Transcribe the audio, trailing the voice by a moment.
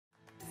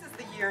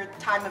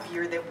time of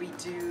year that we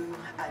do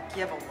a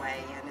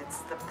giveaway, and it's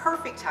the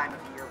perfect time of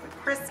year with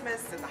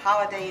Christmas and the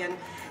holiday, and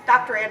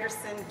Dr.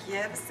 Anderson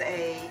gives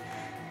a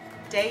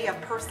day of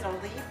personal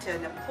leave to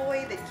an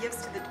employee that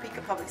gives to the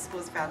Topeka Public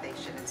Schools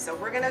Foundation. And so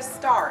we're going to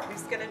start.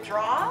 Who's going to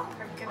draw?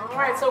 All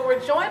right, so we're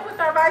joined with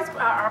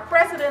our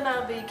president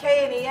of the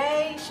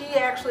KNEA. She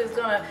actually is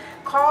going to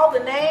call the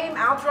name.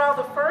 I'll draw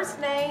the first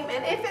name,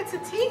 and if it's a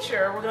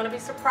teacher, we're going to be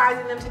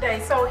surprising them today.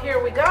 So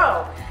here we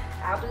go.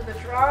 I'll do the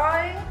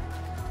drawing.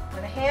 I'm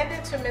going to hand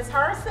it to Ms.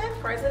 Harson,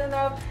 president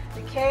of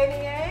the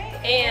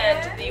KNEA.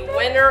 And the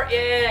winner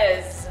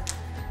is...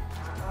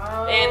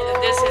 And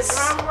this is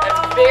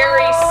drumroll. a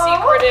very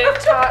secretive,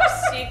 top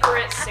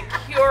secret,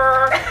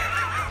 secure.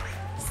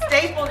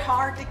 Stapled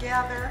hard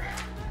together.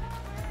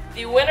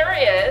 The winner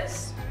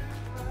is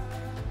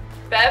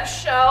Bev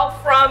Shell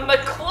from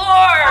McClure.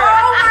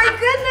 Oh my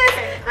goodness!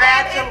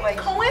 Congratulations. And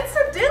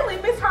coincidentally,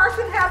 Ms.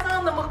 Harson has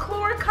on the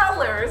McClure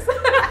colors,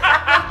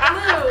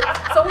 blue.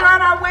 So we're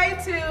on our way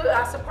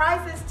to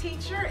surprise this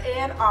teacher,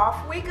 and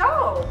off we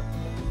go.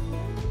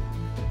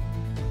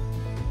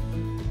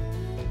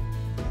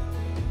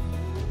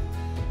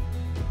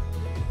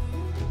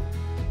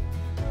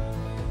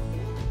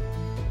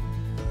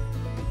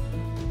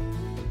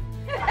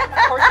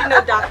 Of course, you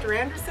know Dr.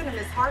 Anderson and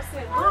Ms.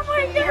 Harson. Oh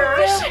my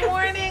gosh. Good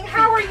morning.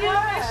 How are you,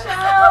 Michelle?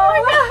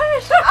 Oh my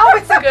gosh. Oh,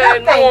 it's a Good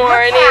good thing.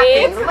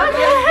 morning. Look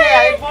at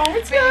that. It won't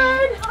It's be.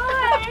 good.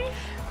 Hi.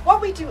 What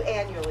we do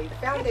annually, the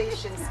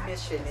Foundation's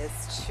mission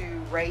is to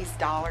raise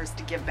dollars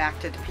to give back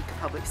to Topeka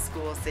Public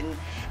Schools, and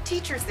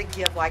teachers that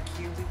give like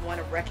you, we want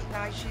to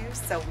recognize you,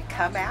 so we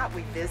come out,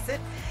 we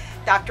visit.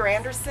 Dr.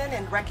 Anderson,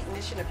 in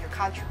recognition of your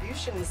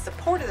contribution and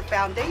support of the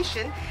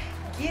Foundation,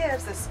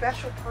 gives a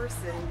special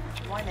person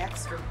one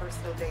extra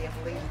personal day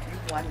of leave. You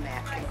won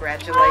that.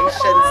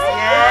 Congratulations.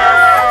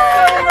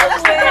 Yes.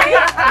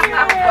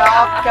 You're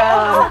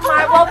welcome. All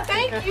right, well,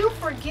 thank you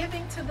for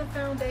giving to the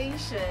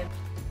foundation.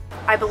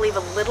 I believe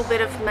a little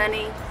bit of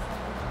money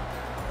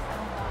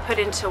put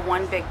into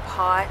one big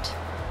pot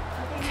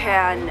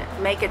can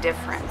make a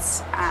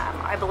difference.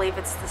 I believe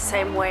it's the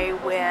same way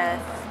with,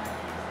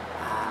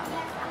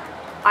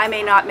 I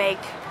may not make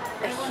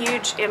a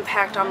huge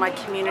impact on my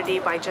community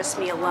by just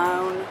me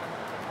alone,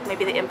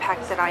 maybe the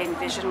impact that I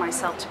envision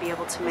myself to be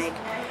able to make.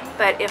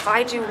 But if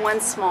I do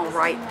one small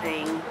right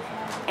thing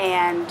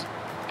and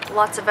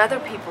lots of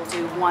other people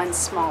do one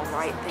small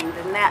right thing,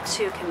 then that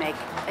too can make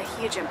a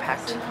huge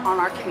impact on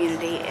our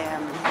community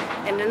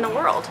and in the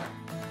world.